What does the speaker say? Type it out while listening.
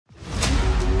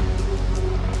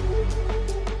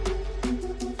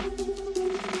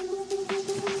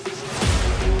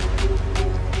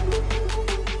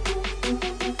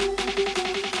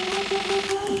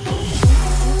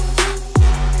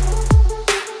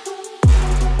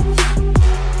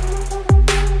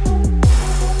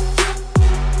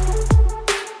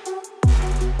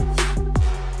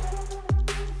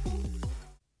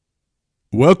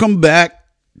Welcome back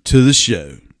to the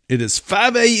show. It is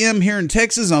 5 a.m. here in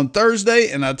Texas on Thursday,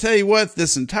 and I'll tell you what,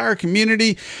 this entire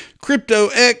community, Crypto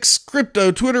X,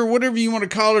 Crypto Twitter, whatever you want to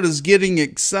call it, is getting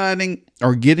exciting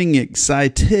or getting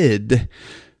excited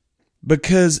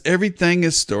because everything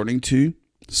is starting to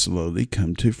slowly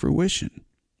come to fruition.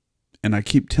 And I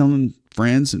keep telling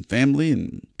friends and family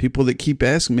and people that keep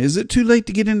asking me, is it too late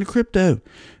to get into crypto?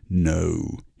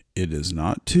 No, it is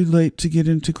not too late to get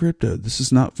into crypto. This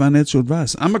is not financial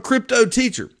advice. I'm a crypto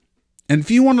teacher. And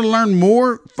if you want to learn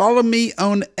more, follow me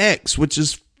on X, which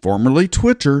is formerly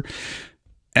Twitter,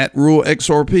 at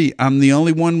RuleXRP. I'm the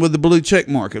only one with the blue check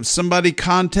mark. If somebody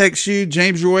contacts you,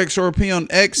 JamesRuleXRP on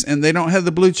X, and they don't have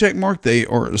the blue check mark, they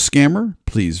are a scammer.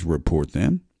 Please report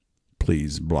them.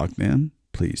 Please block them.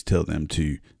 Please tell them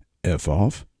to F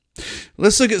off.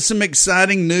 Let's look at some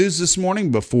exciting news this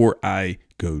morning before I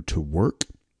go to work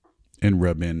and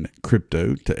rub in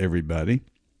crypto to everybody.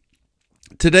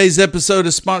 Today's episode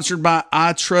is sponsored by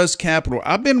iTrustCapital.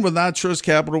 I've been with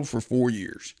iTrustCapital for 4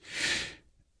 years.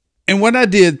 And what I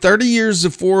did, 30 years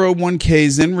of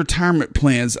 401ks and retirement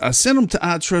plans, I sent them to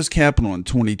iTrustCapital in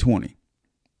 2020.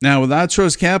 Now, with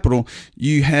iTrustCapital,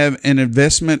 you have an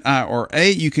investment IRA.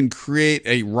 You can create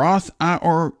a Roth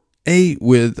IRA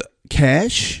with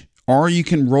cash, or you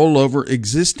can roll over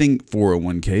existing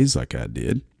 401ks like I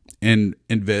did and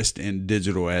invest in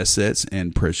digital assets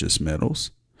and precious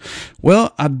metals.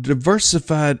 Well, I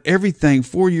diversified everything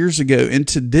 4 years ago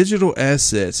into digital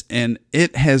assets, and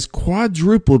it has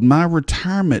quadrupled my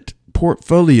retirement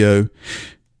portfolio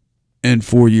in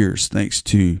 4 years thanks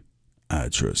to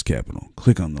iTrustCapital.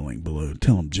 Click on the link below.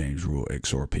 Tell them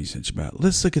JamesRuleXRP sent you about.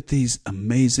 Let's look at these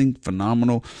amazing,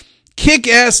 phenomenal,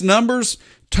 kick-ass numbers.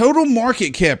 Total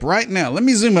market cap right now. Let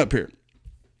me zoom up here.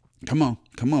 Come on,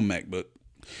 MacBook.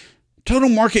 Total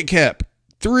market cap,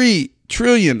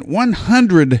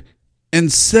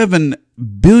 $3,107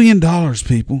 billion,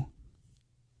 people.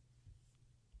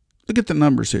 Look at the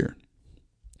numbers here.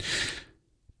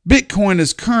 Bitcoin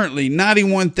is currently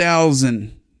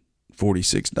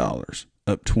 $91,046,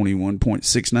 up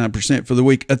 21.69% for the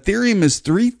week. Ethereum is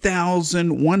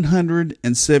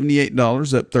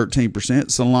 $3,178, up 13%.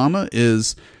 Solana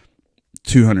is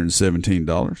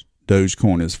 $217.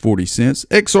 Dogecoin is 40 cents.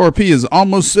 XRP is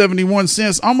almost 71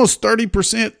 cents, almost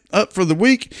 30% up for the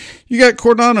week. You got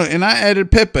Cardano, and I added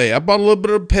Pepe. I bought a little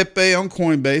bit of Pepe on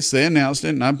Coinbase. They announced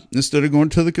it, and instead of going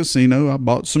to the casino, I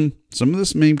bought some of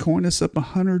this meme coin. It's up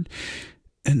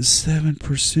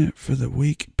 107% for the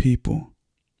week, people.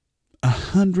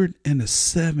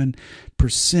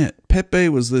 107%. Pepe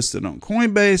was listed on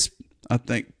Coinbase. I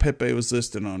think Pepe was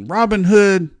listed on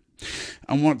Robinhood.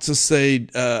 I want to say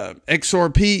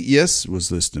XRP, yes,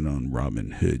 was listed on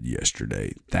Robinhood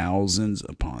yesterday. Thousands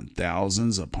upon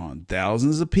thousands upon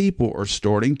thousands of people are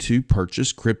starting to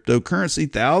purchase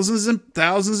cryptocurrency. Thousands and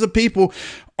thousands of people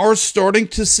are starting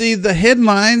to see the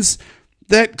headlines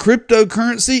that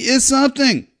cryptocurrency is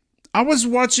something. I was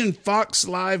watching Fox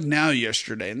Live Now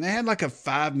yesterday, and they had like a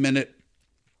 5-minute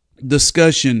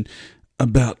discussion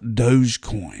about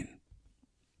Dogecoin.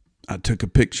 I took a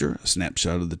picture, a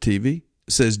snapshot of the TV.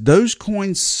 It says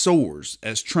Dogecoin soars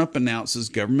as Trump announces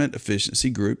government efficiency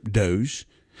group DOGE.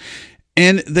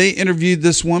 And they interviewed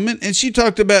this woman, and she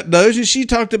talked about Doge, and she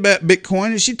talked about Bitcoin,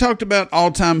 and she talked about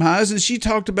all-time highs, and she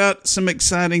talked about some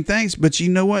exciting things. But you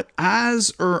know what?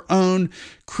 Eyes are on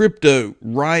crypto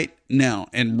right now.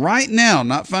 And right now,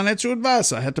 not financial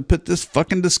advice. I have to put this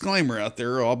fucking disclaimer out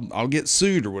there, or I'll get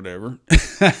sued or whatever.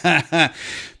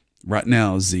 Right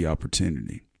now is the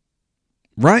opportunity.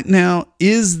 Right now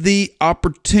is the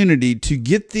opportunity to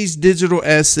get these digital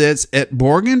assets at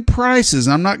bargain prices.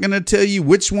 I'm not going to tell you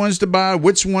which ones to buy,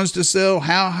 which ones to sell,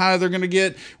 how high they're going to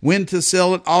get, when to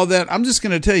sell it, all that. I'm just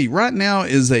going to tell you right now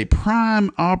is a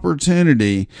prime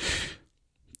opportunity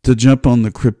to jump on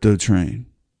the crypto train.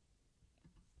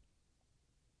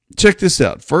 Check this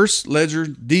out. First Ledger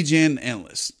DGen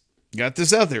Analyst. Got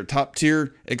this out there. Top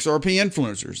tier XRP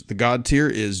influencers. The God tier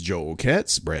is Joel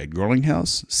Katz, Brad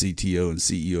Garlinghouse, CTO and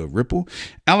CEO of Ripple.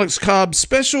 Alex Cobb's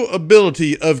special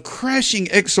ability of crashing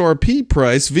XRP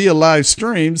price via live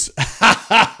streams.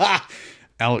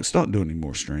 Alex, don't do any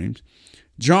more streams.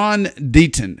 John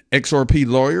Deaton, XRP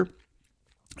lawyer,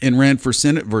 and ran for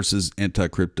Senate versus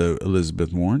anti-crypto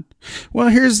Elizabeth Warren. Well,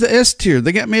 here's the S tier.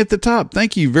 They got me at the top.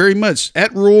 Thank you very much.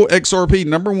 At RuleXRP,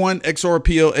 #1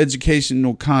 XRPL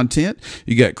educational content.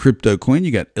 You got Crypto Queen.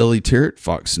 You got Ellie Tarrant,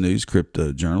 Fox News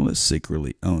crypto journalist,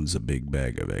 secretly owns a big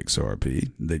bag of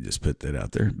XRP. They just put that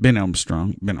out there. Ben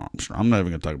Armstrong. I'm not even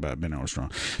going to talk about Ben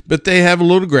Armstrong. But they have a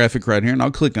little graphic right here, and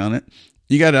I'll click on it.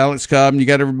 You got Alex Cobb, and you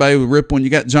got everybody with Ripple, and you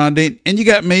got John Dean, and you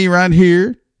got me right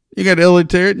here. You got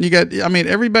Ellitarrett, and you got, I mean,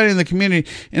 everybody in the community,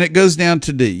 and it goes down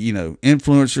to the,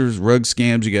 influencers, rug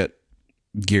scams. You got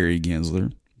Gary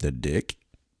Gensler, the dick.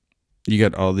 You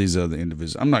got all these other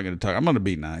individuals. I'm not going to talk. I'm going to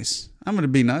be nice. I'm going to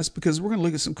be nice because we're going to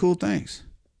look at some cool things.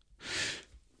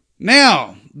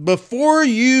 Now, before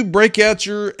you break out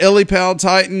your ELLIPAL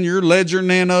Titan, your Ledger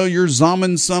Nano, your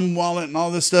Zaman Sum wallet, and all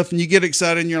this stuff, and you get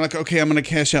excited, and you're like, okay, I'm going to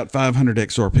cash out 500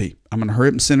 XRP. I'm going to hurry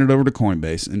up and send it over to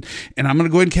Coinbase, and I'm going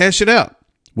to go ahead and cash it out.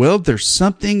 Well, there's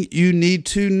something you need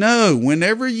to know.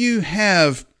 Whenever you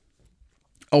have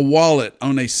a wallet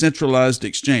on a centralized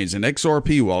exchange, an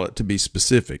XRP wallet to be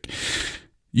specific,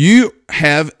 you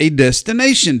have a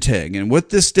destination tag. And with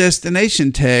this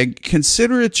destination tag,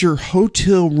 consider it your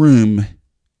hotel room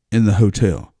in the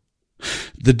hotel.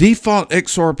 The default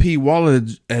XRP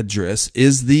wallet address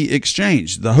is the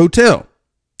exchange, the hotel.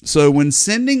 So when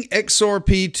sending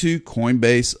XRP to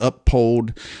Coinbase,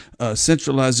 Uphold,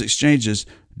 centralized exchanges,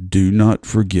 do not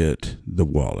forget the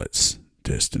wallet's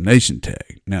destination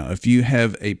tag. Now, if you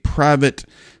have a private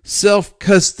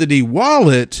self-custody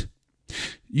wallet,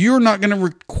 you're not going to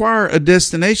require a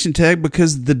destination tag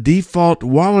because the default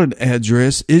wallet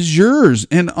address is yours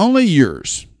and only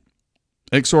yours.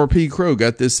 XRP Crow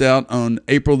got this out on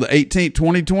April the 18th,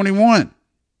 2021,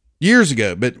 years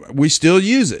ago, but we still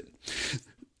use it.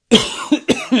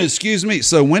 Excuse me.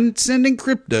 So when sending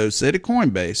crypto, say to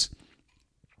Coinbase,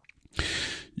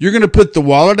 you're going to put the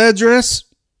wallet address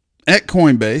at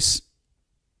Coinbase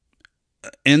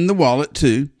in the wallet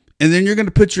too. And then you're going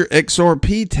to put your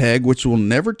XRP tag, which will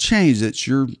never change. It's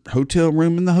your hotel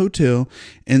room in the hotel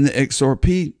and the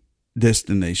XRP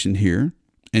destination here.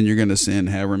 And you're going to send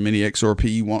however many XRP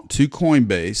you want to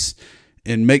Coinbase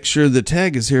and make sure the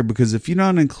tag is here, because if you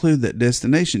don't include that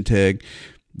destination tag,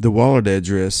 the wallet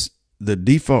address, the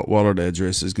default wallet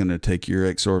address is going to take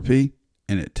your XRP,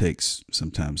 and it takes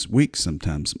sometimes weeks,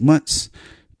 sometimes months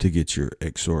to get your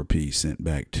XRP sent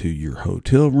back to your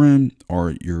hotel room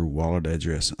or your wallet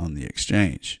address on the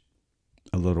exchange.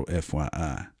 A little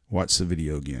FYI. Watch the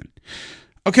video again.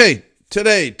 Okay,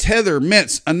 today Tether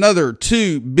mints another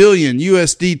 2 billion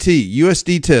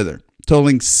USD Tether,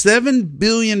 totaling $7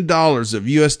 billion of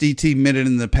USDT minted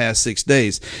in the past 6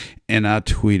 days. And I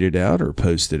tweeted out or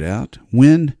posted out,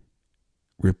 when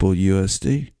Ripple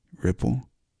USD, Ripple.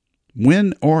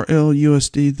 When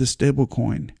RLUSD, the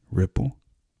stablecoin, Ripple.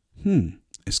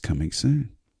 It's coming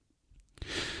soon.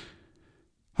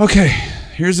 Okay,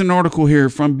 here's an article here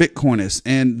from Bitcoinist,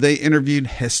 and they interviewed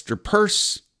Hester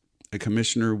Peirce, a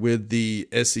commissioner with the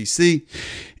SEC.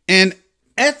 And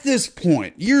at this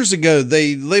point, years ago,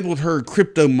 they labeled her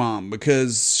crypto mom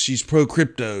because she's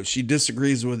pro-crypto. She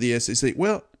disagrees with the SEC.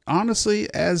 Well,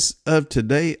 honestly, as of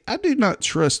today, I do not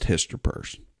trust Hester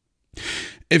Peirce.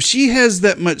 If she has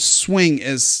that much swing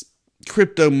as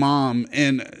crypto mom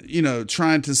and,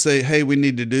 trying to say, hey, we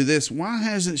need to do this, why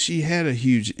hasn't she had a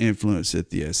huge influence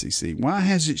at the SEC? Why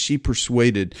hasn't she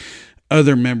persuaded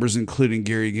other members, including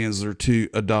Gary Gensler, to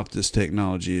adopt this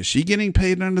technology? Is she getting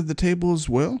paid under the table as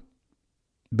well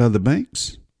by the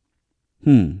banks?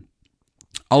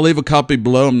 I'll leave a copy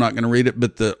below. I'm not going to read it,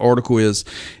 but the article is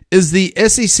the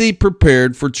SEC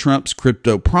prepared for Trump's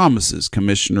crypto promises?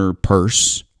 Commissioner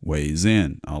Peirce weighs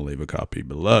in. I'll leave a copy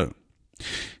below.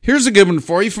 Here's a good one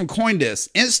for you from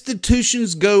CoinDesk.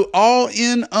 Institutions go all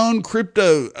in on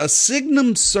crypto. A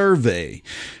Signum survey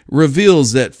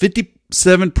reveals that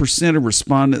 57% of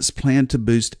respondents plan to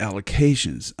boost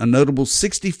allocations. A notable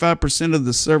 65% of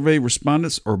the survey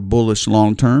respondents are bullish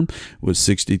long-term, with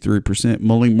 63%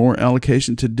 mulling more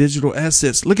allocation to digital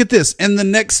assets. Look at this. In the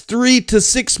next 3 to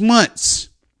 6 months.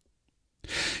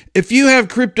 If you have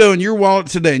crypto in your wallet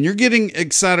today and you're getting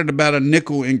excited about a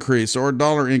nickel increase or a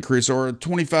dollar increase or a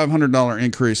 $2,500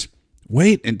 increase,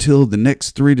 wait until the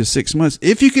next 3 to 6 months.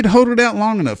 If you could hold it out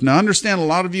long enough. Now, I understand a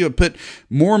lot of you have put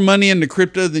more money into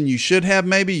crypto than you should have.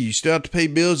 Maybe you still have to pay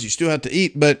bills. You still have to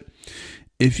eat. But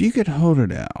if you could hold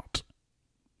it out,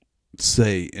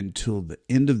 say until the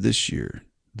end of this year,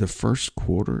 the first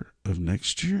quarter of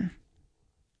next year,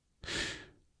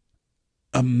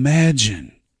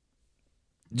 imagine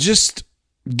just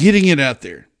getting it out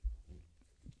there.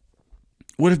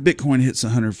 What if Bitcoin hits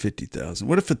 150,000?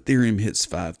 What if Ethereum hits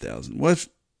 5,000? What if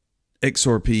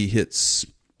XRP hits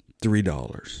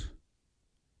 $3?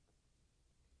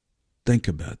 Think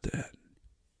about that.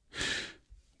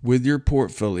 With your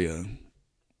portfolio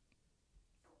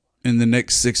in the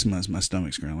next 6 months, my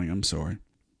stomach's growling, I'm sorry.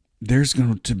 There's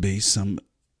going to be some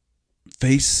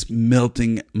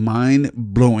face-melting,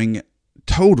 mind-blowing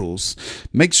totals.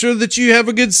 Make sure that you have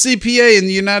a good CPA in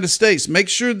the United States. Make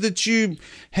sure that you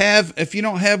have, if you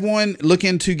don't have one, look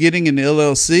into getting an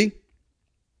LLC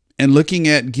and looking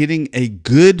at getting a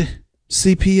good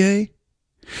CPA,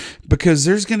 because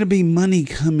there's going to be money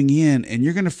coming in and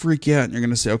you're going to freak out and you're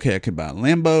going to say, okay, I could buy a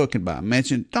Lambo, I could buy a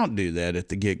mansion. Don't do that at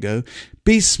the get-go.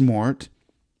 Be smart.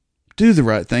 Do the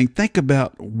right thing. Think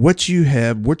about what you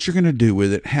have, what you're going to do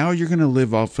with it, how you're going to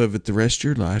live off of it the rest of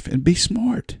your life, and be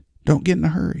smart. Don't get in a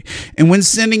hurry. And when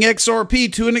sending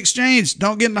XRP to an exchange,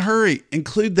 don't get in a hurry.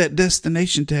 Include that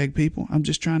destination tag, people. I'm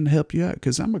just trying to help you out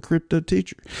because I'm a crypto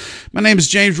teacher. My name is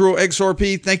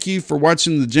JamesRuleXRP. Thank you for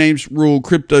watching the James Rule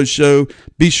Crypto Show.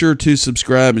 Be sure to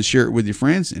subscribe and share it with your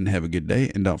friends, and have a good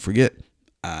day. And don't forget,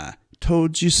 I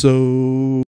told you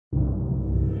so.